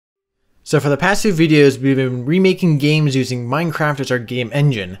So for the past few videos, we've been remaking games using Minecraft as our game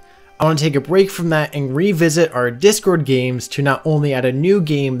engine. I want to take a break from that and revisit our Discord games to not only add a new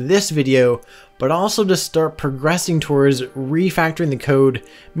game this video, but also to start progressing towards refactoring the code,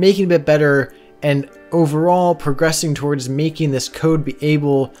 making it a bit better, and overall progressing towards making this code be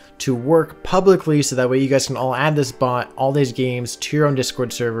able to work publicly so that way you guys can all add this bot, all these games to your own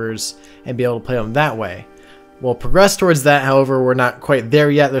Discord servers and be able to play them that way. We'll progress towards that, however, we're not quite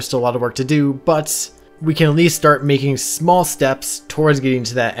there yet, there's still a lot of work to do, but we can at least start making small steps towards getting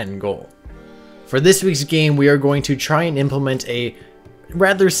to that end goal. For this week's game, we are going to try and implement a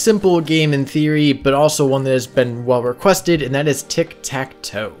rather simple game in theory, but also one that has been well requested, and that is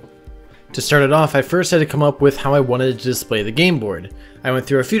Tic-Tac-Toe. To start it off, I first had to come up with how I wanted to display the game board. I went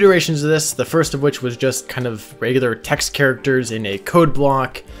through a few iterations of this, the first of which was just kind of regular text characters in a code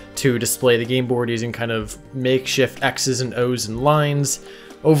block to display the game board using kind of makeshift X's and O's and lines.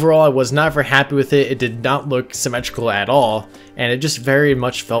 Overall, I was not very happy with it. It did not look symmetrical at all, and it just very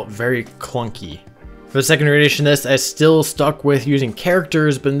much felt very clunky. For the second iteration of this, I still stuck with using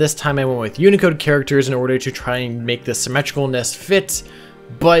characters, but this time I went with Unicode characters in order to try and make the symmetricalness fit.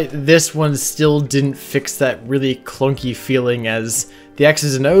 But this one still didn't fix that really clunky feeling, as the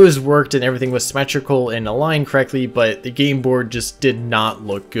X's and O's worked and everything was symmetrical and aligned correctly, but the game board just did not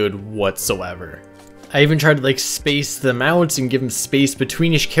look good whatsoever. I even tried to like space them out and give them space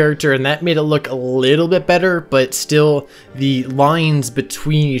between each character, and that made it look a little bit better, but still the lines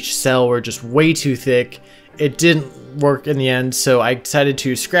between each cell were just way too thick. It didn't work in the end, so I decided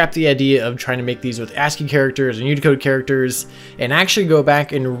to scrap the idea of trying to make these with ASCII characters and Unicode characters and actually go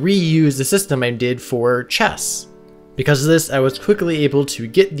back and reuse the system I did for chess. Because of this, I was quickly able to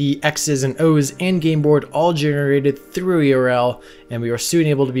get the X's and O's and game board all generated through URL, and we were soon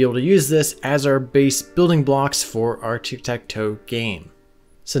able to use this as our base building blocks for our Tic-Tac-Toe game.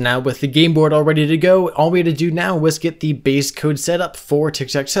 So now with the game board all ready to go, all we had to do now was get the base code set up for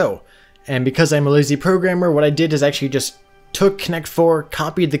Tic-Tac-Toe. And because I'm a lazy programmer, what I did is actually just took Connect 4,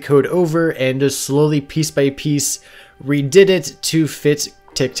 copied the code over, and just slowly piece by piece redid it to fit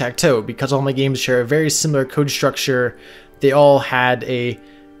Tic-Tac-Toe. Because all my games share a very similar code structure, they all had a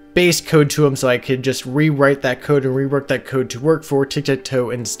base code to them, so I could just rewrite that code and rework that code to work for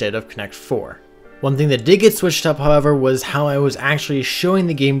Tic-Tac-Toe instead of Connect 4. One thing that did get switched up, however, was how I was actually showing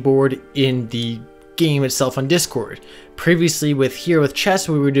the game board in the game itself on Discord. Previously with chess,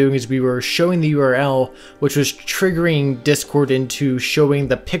 what we were doing is we were showing the URL, which was triggering Discord into showing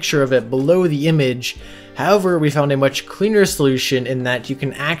the picture of it below the image. However, we found a much cleaner solution in that you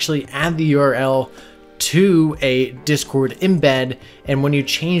can actually add the URL to a Discord embed, and when you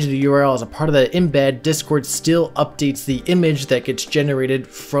change the URL as a part of that embed, Discord still updates the image that gets generated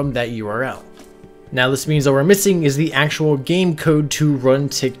from that URL. Now this means all we're missing is the actual game code to run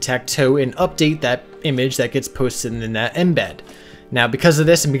Tic-Tac-Toe and update that image that gets posted in that embed. Now because of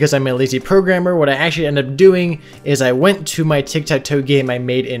this and because I'm a lazy programmer, what I actually ended up doing is I went to my Tic-Tac-Toe game I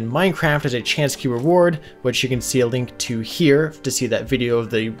made in Minecraft as a chance key reward, which you can see a link to here to see that video of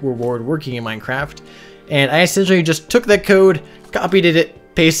the reward working in Minecraft. And I essentially just took that code, copied it,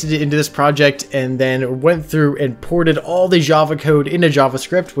 pasted it into this project, and then went through and ported all the Java code into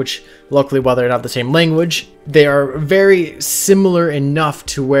JavaScript, which luckily, while they're not the same language, they are very similar enough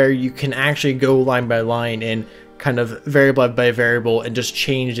to where you can actually go line by line and kind of variable by variable and just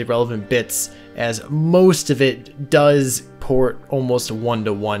change the relevant bits, as most of it does port almost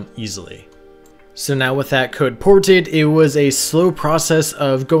one-to-one easily. So now with that code ported, it was a slow process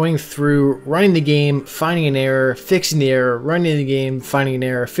of going through, running the game, finding an error, fixing the error, running the game, finding an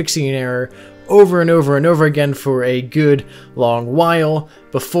error, fixing an error, over and over and over again for a good long while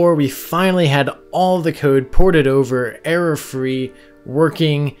before we finally had all the code ported over, error-free,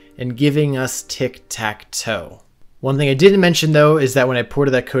 working, and giving us Tic-Tac-Toe. One thing I didn't mention though is that when I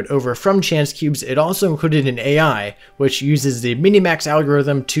ported that code over from Chance Cubes, it also included an AI, which uses the Minimax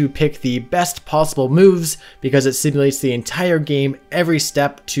algorithm to pick the best possible moves because it simulates the entire game every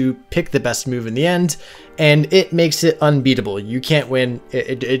step to pick the best move in the end, and it makes it unbeatable. You can't win,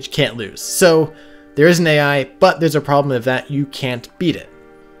 it can't lose. So there is an AI, but there's a problem of that you can't beat it.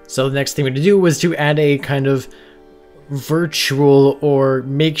 So the next thing we had to do was to add a kind of virtual or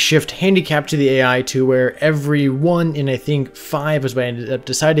makeshift handicap to the AI to where every 1 in I think 5 is what I ended up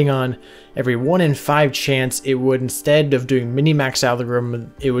deciding on. Every 1 in 5 chance it would, instead of doing minimax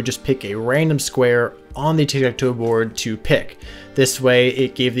algorithm, it would just pick a random square on the Tic-Tac-Toe board to pick. This way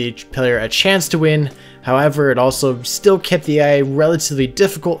it gave the player a chance to win. However, it also still kept the AI relatively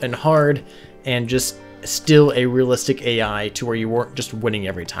difficult and hard, and just still a realistic AI to where you weren't just winning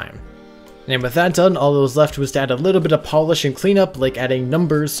every time. And with that done, all that was left was to add a little bit of polish and cleanup, like adding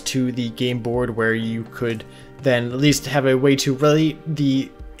numbers to the game board, where you could then at least have a way to relate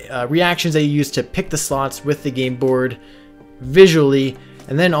the reactions that you use to pick the slots with the game board visually,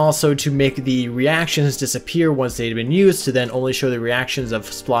 and then also to make the reactions disappear once they'd been used, to then only show the reactions of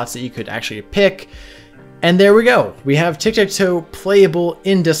slots that you could actually pick. And there we go. We have Tic-Tac-Toe playable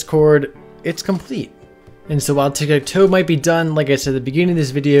in Discord. It's complete. And so while Tic-Tac-Toe might be done, like I said at the beginning of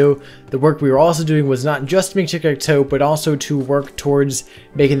this video, the work we were also doing was not just to make Tic-Tac-Toe, but also to work towards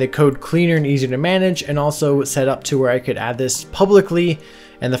making the code cleaner and easier to manage, and also set up to where I could add this publicly.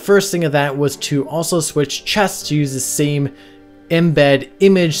 And the first thing of that was to also switch chests to use the same embed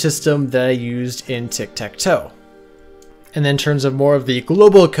image system that I used in Tic-Tac-Toe. And then in terms of more of the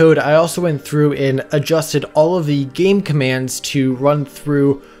global code, I also went through and adjusted all of the game commands to run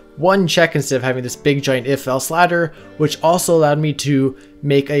through one check instead of having this big giant if-else ladder, which also allowed me to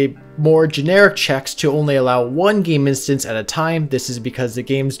make a more generic checks to only allow one game instance at a time. This is because the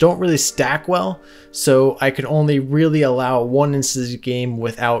games don't really stack well, so I can only really allow one instance of the game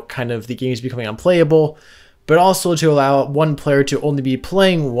without kind of the games becoming unplayable, but also to allow one player to only be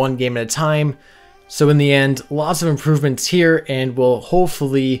playing one game at a time. So in the end, lots of improvements here, and will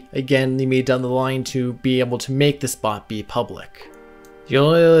hopefully again lead me down the line to be able to make this bot be public. The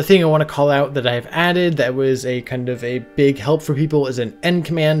only other thing I want to call out that I've added that was a kind of a big help for people is an end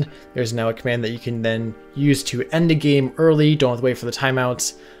command. There's now a command that you can then use to end a game early, don't have to wait for the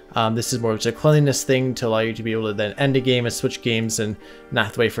timeouts. This is more of a cleanliness thing to allow you to be able to then end a game and switch games and not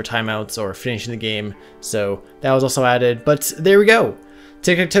have to wait for timeouts or finishing the game. So that was also added, but there we go.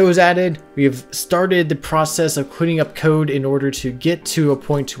 Tic-Tac-Toe is added. We've started the process of cleaning up code in order to get to a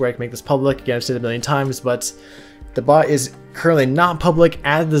point to where I can make this public. Again, I've said it a million times, but the bot is currently not public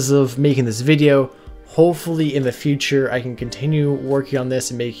as of making this video. Hopefully in the future I can continue working on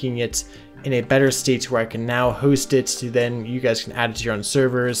this and making it in a better state where I can now host it, to then you guys can add it to your own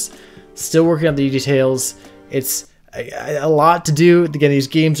servers. Still working on the details. It's a lot to do. Again, these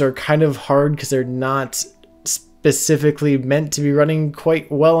games are kind of hard because they're not specifically meant to be running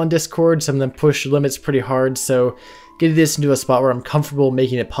quite well on Discord. Some of them push limits pretty hard, so getting this into a spot where I'm comfortable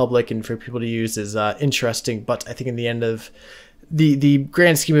making it public and for people to use is interesting. But I think in the end of the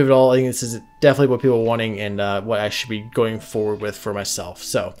grand scheme of it all, I think this is definitely what people are wanting and what I should be going forward with for myself.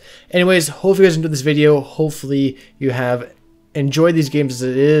 So anyways, hope you guys enjoyed this video. Hopefully you have enjoyed these games as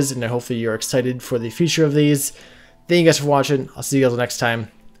it is, and hopefully you're excited for the future of these. Thank you guys for watching. I'll see you guys next time.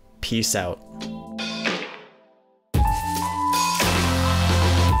 Peace out.